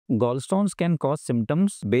gallstones can cause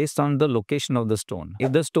symptoms based on the location of the stone.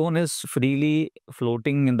 If the stone is freely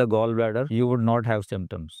floating in the gallbladder, you would not have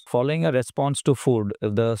symptoms. Following a response to food,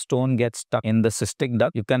 if the stone gets stuck in the cystic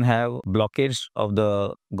duct, you can have blockage of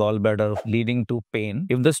the gallbladder leading to pain.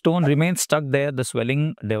 If the stone remains stuck there, the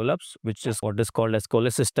swelling develops, which is what is called as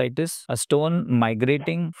cholecystectomy. A stone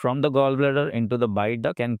migrating from the gallbladder into the bile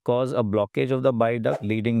duct can cause a blockage of the bile duct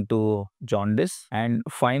leading to jaundice. And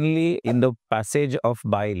finally, in the passage of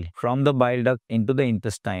bile from the bile duct into the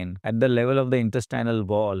intestine, at the level of the intestinal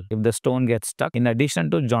wall, if the stone gets stuck, in addition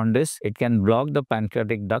to jaundice, it can block the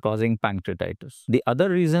pancreatic duct, causing pancreatitis. The other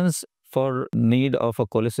reasons for need of a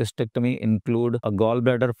cholecystectomy include a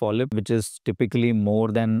gallbladder polyp, which is typically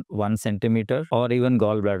more than 1 centimeter, or even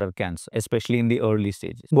gallbladder cancer, especially in the early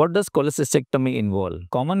stages. What does cholecystectomy involve?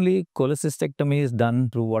 Commonly, cholecystectomy is done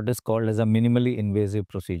through what is called as a minimally invasive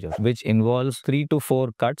procedure, which involves 3 to 4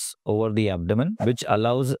 cuts over the abdomen, which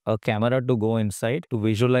allows a camera to go inside to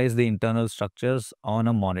visualize the internal structures on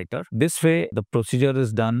a monitor. This way, the procedure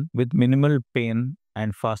is done with minimal pain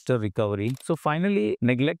and faster recovery. So finally,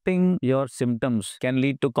 neglecting your symptoms can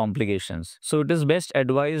lead to complications. So it is best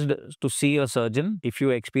advised to see a surgeon if you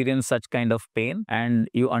experience such kind of pain and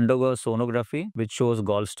you undergo sonography which shows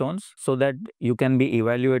gallstones, so that you can be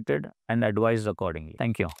evaluated and advised accordingly.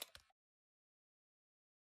 Thank you.